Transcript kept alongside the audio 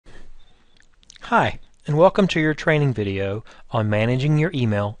Hi, and welcome to your training video on managing your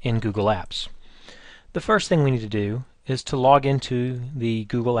email in Google Apps. The first thing we need to do is to log into the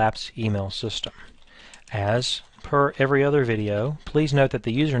Google Apps email system. As per every other video, please note that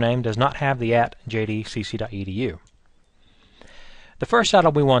the username does not have the @jdcc.edu. The first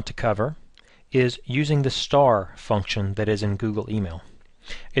item we want to cover is using the star function that is in Google Email.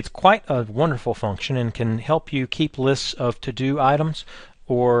 It's quite a wonderful function and can help you keep lists of to-do items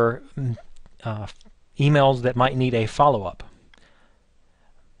or emails that might need a follow-up.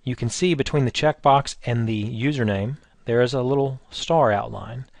 You can see between the checkbox and the username there is a little star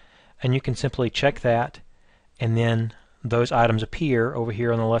outline, and you can simply check that, and then those items appear over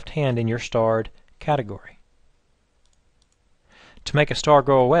here on the left hand in your starred category. To make a star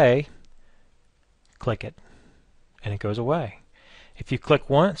go away, click it and it goes away. If you click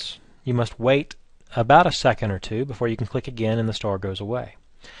once, you must wait about a second or two before you can click again and the star goes away.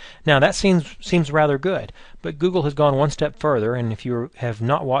 Now that seems rather good, but Google has gone one step further, and if you have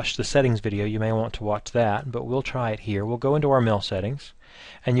not watched the settings video you may want to watch that, but we'll try it here. We'll go into our mail settings,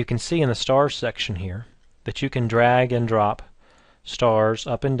 and you can see in the stars section here that you can drag and drop stars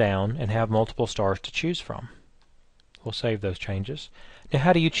up and down and have multiple stars to choose from. We'll save those changes. Now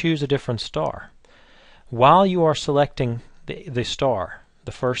how do you choose a different star? While you are selecting the star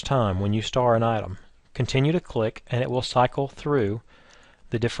the first time when you star an item, continue to click and it will cycle through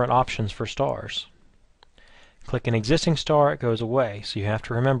the different options for stars. Click an existing star, it goes away. So you have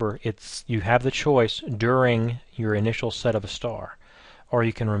to remember you have the choice during your initial set of a star, or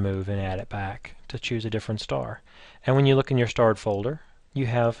you can remove and add it back to choose a different star. And when you look in your starred folder, you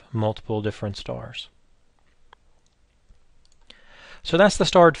have multiple different stars. So that's the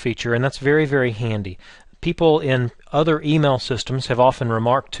starred feature, and that's very, very handy. People in other email systems have often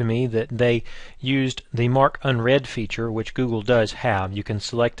remarked to me that they used the Mark Unread feature, which Google does have. You can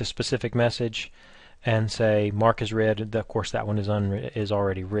select a specific message and say Mark as read. Of course, that one is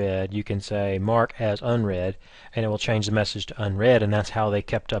already read. You can say Mark as unread, and it will change the message to unread, and that's how they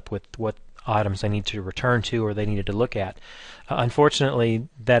kept up with what items they need to return to or they needed to look at. Unfortunately,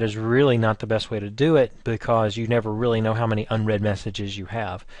 that is really not the best way to do it because you never really know how many unread messages you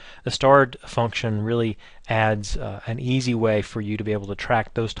have. The starred function really adds an easy way for you to be able to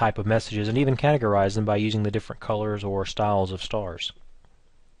track those type of messages and even categorize them by using the different colors or styles of stars.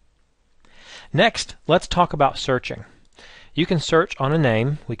 Next, let's talk about searching. You can search on a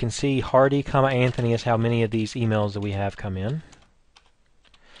name. We can see Hardy, Anthony is how many of these emails that we have come in.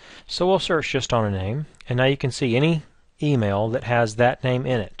 So we'll search just on a name, and now you can see any email that has that name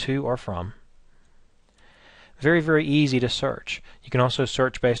in it, to or from. Very, very easy to search. You can also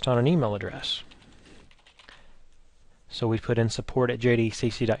search based on an email address. So we put in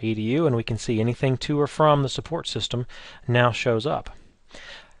support@jdcc.edu, and we can see anything to or from the support system now shows up.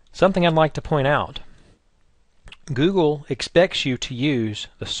 Something I'd like to point out. Google expects you to use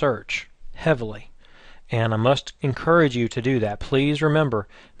the search heavily, and I must encourage you to do that. Please remember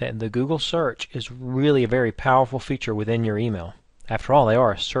that the Google search is really a very powerful feature within your email. After all, they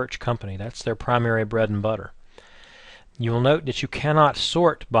are a search company. That's their primary bread and butter. You will note that you cannot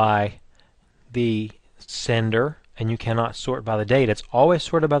sort by the sender and you cannot sort by the date. It's always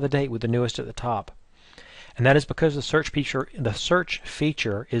sorted by the date with the newest at the top. And that is because the search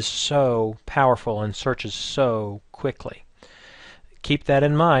feature is so powerful and searches so quickly. Keep that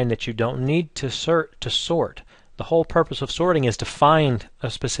in mind, that you don't need to sort. The whole purpose of sorting is to find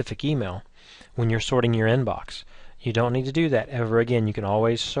a specific email when you're sorting your inbox. You don't need to do that ever again. You can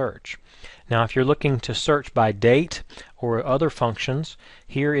always search. Now, if you're looking to search by date or other functions,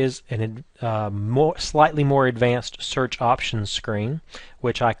 here is a slightly more advanced search options screen,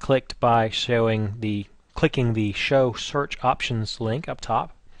 which I clicked by clicking the Show Search Options link up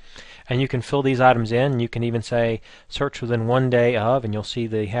top. And you can fill these items in. You can even say search within 1 day of, and you'll see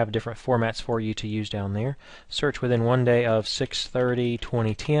they have different formats for you to use down there. Search within 1 day of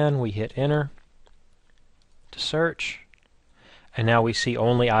 6/30/2010. We hit enter to search, and now we see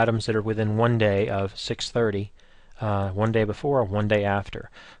only items that are within 1 day of 6/30, 1 day before, 1 day after.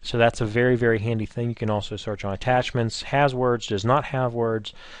 So that's a very, very handy thing. You can also search on attachments. Has words, does not have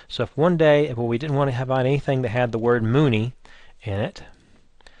words. So if one day, we didn't want to have anything that had the word Mooney in it,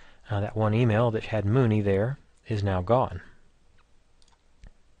 that one email that had Mooney there is now gone.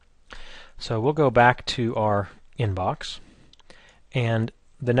 So we'll go back to our inbox, and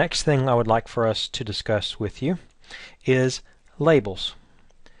the next thing I would like for us to discuss with you is labels.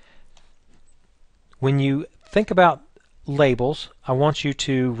 When you think about labels, I want you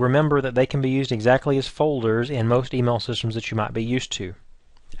to remember that they can be used exactly as folders in most email systems that you might be used to,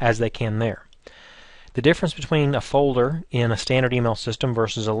 as they can there. The difference between a folder in a standard email system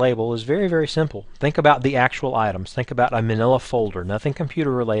versus a label is very, very simple. Think about the actual items. Think about a manila folder, nothing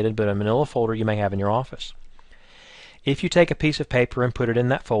computer related, but a manila folder you may have in your office. If you take a piece of paper and put it in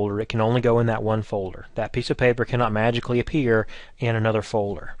that folder, it can only go in that one folder. That piece of paper cannot magically appear in another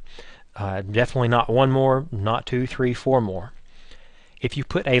folder. Definitely not one more, not two, three, four more. If you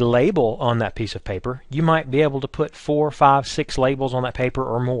put a label on that piece of paper, you might be able to put 4, 5, 6 labels on that paper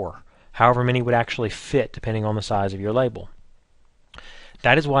or more. However many would actually fit depending on the size of your label.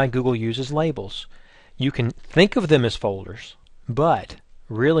 That is why Google uses labels. You can think of them as folders, but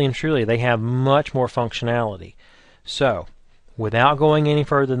really and truly they have much more functionality. So, without going any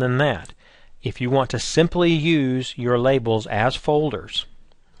further than that, if you want to simply use your labels as folders,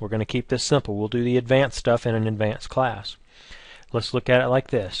 we're going to keep this simple. We'll do the advanced stuff in an advanced class. Let's look at it like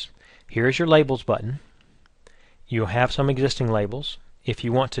this. Here's your labels button. You'll have some existing labels. If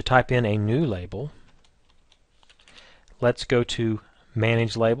you want to type in a new label, let's go to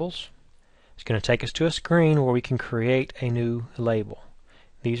Manage Labels. It's going to take us to a screen where we can create a new label.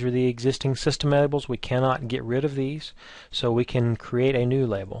 These are the existing system labels. We cannot get rid of these, so we can create a new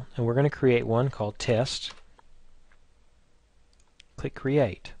label. And we're going to create one called Test. Click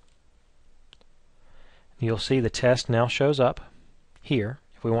Create. You'll see the test now shows up here.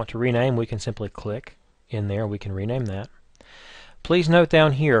 If we want to rename, we can simply click in there. We can rename that. Please note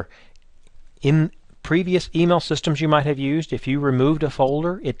down here, in previous email systems you might have used, if you removed a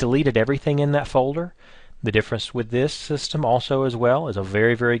folder, it deleted everything in that folder. The difference with this system also as well is a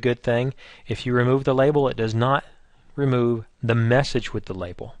very, very good thing. If you remove the label, it does not remove the message with the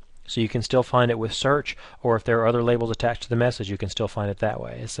label. So you can still find it with search, or if there are other labels attached to the message, you can still find it that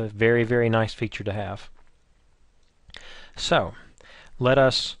way. It's a very, very nice feature to have. So, let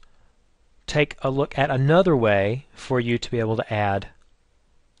us take a look at another way for you to be able to add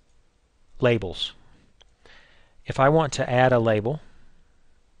labels. If I want to add a label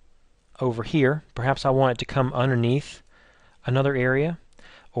over here, perhaps I want it to come underneath another area,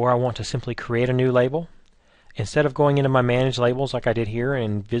 or I want to simply create a new label. Instead of going into my Manage Labels like I did here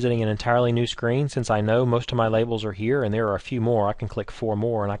and visiting an entirely new screen, since I know most of my labels are here and there are a few more, I can click 4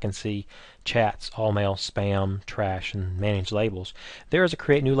 more and I can see chats, all mail, spam, trash, and Manage Labels. There is a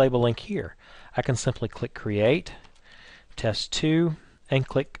Create New Label link here. I can simply click Create, Test 2, and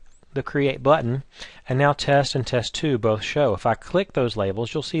click the Create button, and now Test and Test 2 both show. If I click those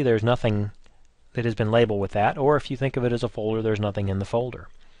labels, you'll see there's nothing that has been labeled with that, or if you think of it as a folder, there's nothing in the folder.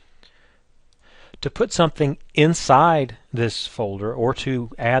 To put something inside this folder, or to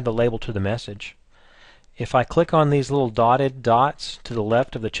add the label to the message, if I click on these little dotted dots to the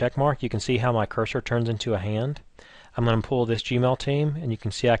left of the check mark, you can see how my cursor turns into a hand. I'm going to pull this Gmail team, and you can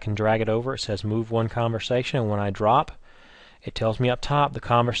see I can drag it over. It says Move One Conversation, and when I drop, it tells me up top the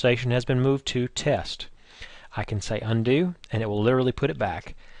conversation has been moved to Test. I can say Undo, and it will literally put it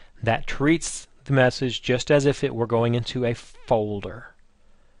back. That treats the message just as if it were going into a folder.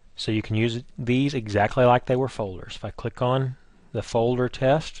 So you can use these exactly like they were folders. If I click on the folder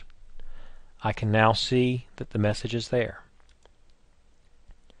Test, I can now see that the message is there.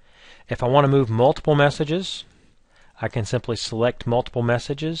 If I want to move multiple messages, I can simply select multiple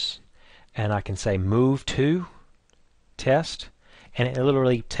messages, and I can say Move to Test, and it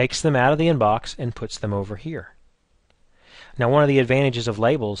literally takes them out of the inbox and puts them over here. Now, one of the advantages of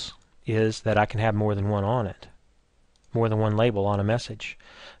labels is that I can have more than one on it, more than one label on a message.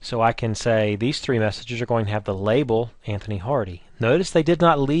 So I can say these 3 messages are going to have the label Anthony Hardy. Notice they did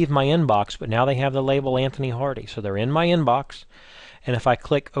not leave my inbox, but now they have the label Anthony Hardy. So they're in my inbox, and if I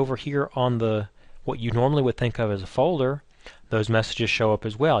click over here on the what you normally would think of as a folder, those messages show up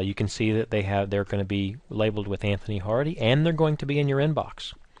as well. You can see that they're going to be labeled with Anthony Hardy, and they're going to be in your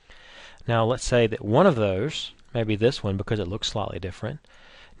inbox. Now let's say that one of those, maybe this one because it looks slightly different,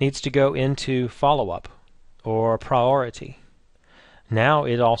 needs to go into follow-up or priority. Now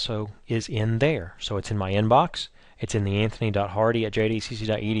it also is in there. So it's in my inbox, it's in the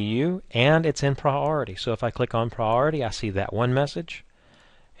anthony.hardy@jdcc.edu, and it's in priority. So if I click on priority, I see that one message,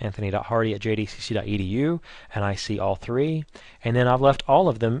 anthony.hardy@jdcc.edu, and I see all 3, and then I've left all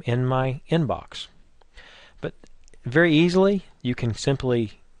of them in my inbox. But very easily, you can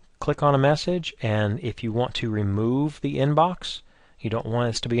simply click on a message, and if you want to remove the inbox, you don't want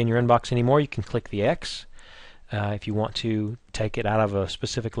this to be in your inbox anymore, you can click the X. If you want to take it out of a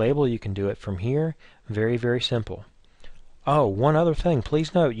specific label, you can do it from here. Very, very simple. Oh, one other thing.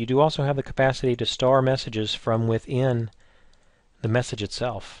 Please note, you do also have the capacity to star messages from within the message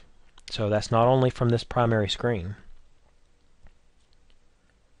itself. So that's not only from this primary screen.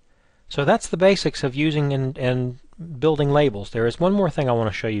 So that's the basics of using and building labels, there is one more thing I want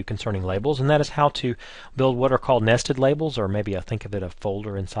to show you concerning labels, and that is how to build what are called nested labels, or maybe I think of it a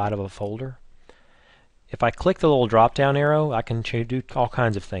folder inside of a folder. If I click the little drop down arrow, I can do all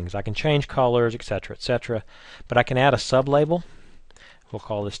kinds of things. I can change colors, etc., etc. But I can add a sub label. We'll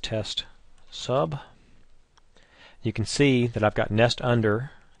call this test sub. You can see that I've got nest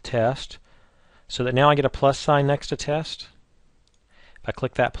under test, so that now I get a plus sign next to test. If I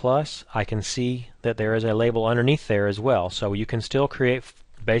click that plus, I can see that there is a label underneath there as well. So you can still create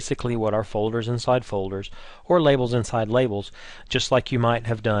basically what are folders inside folders or labels inside labels, just like you might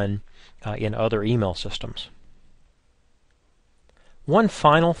have done in other email systems. One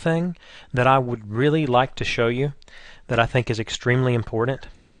final thing that I would really like to show you that I think is extremely important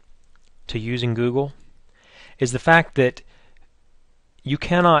to using Google is the fact that you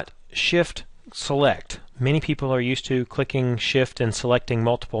cannot shift select. Many people are used to clicking shift and selecting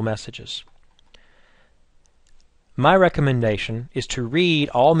multiple messages. My recommendation is to read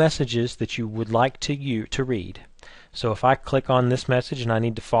all messages that you would like to read. So if I click on this message and I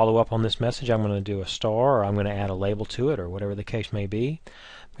need to follow up on this message, I'm going to do a star, or I'm going to add a label to it, or whatever the case may be.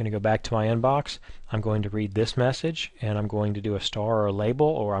 I'm going to go back to my inbox. I'm going to read this message, and I'm going to do a star or a label,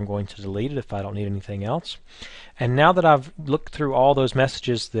 or I'm going to delete it if I don't need anything else. And now that I've looked through all those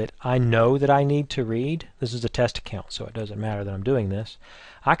messages that I know that I need to read, this is a test account, so it doesn't matter that I'm doing this,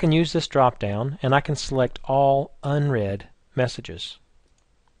 I can use this drop down and I can select all unread messages.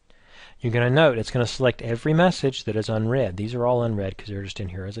 You're going to note it's going to select every message that is unread. These are all unread because they're just in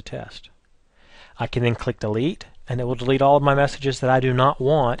here as a test. I can then click delete, and it will delete all of my messages that I do not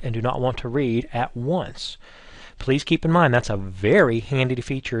want and do not want to read at once. Please keep in mind that's a very handy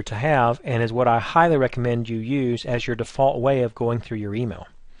feature to have, and is what I highly recommend you use as your default way of going through your email.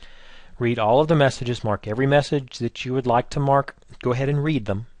 Read all of the messages, mark every message that you would like to mark, go ahead and read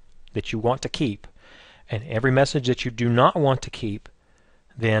them, that you want to keep, and every message that you do not want to keep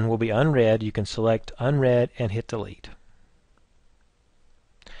then will be unread. You can select unread and hit delete.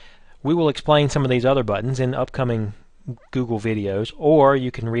 We will explain some of these other buttons in upcoming Google videos, or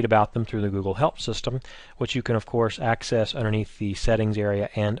you can read about them through the Google Help system, which you can of course access underneath the settings area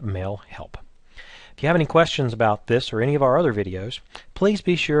and mail help. If you have any questions about this or any of our other videos, please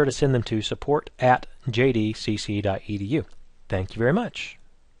be sure to send them to support@jdcc.edu. Thank you very much.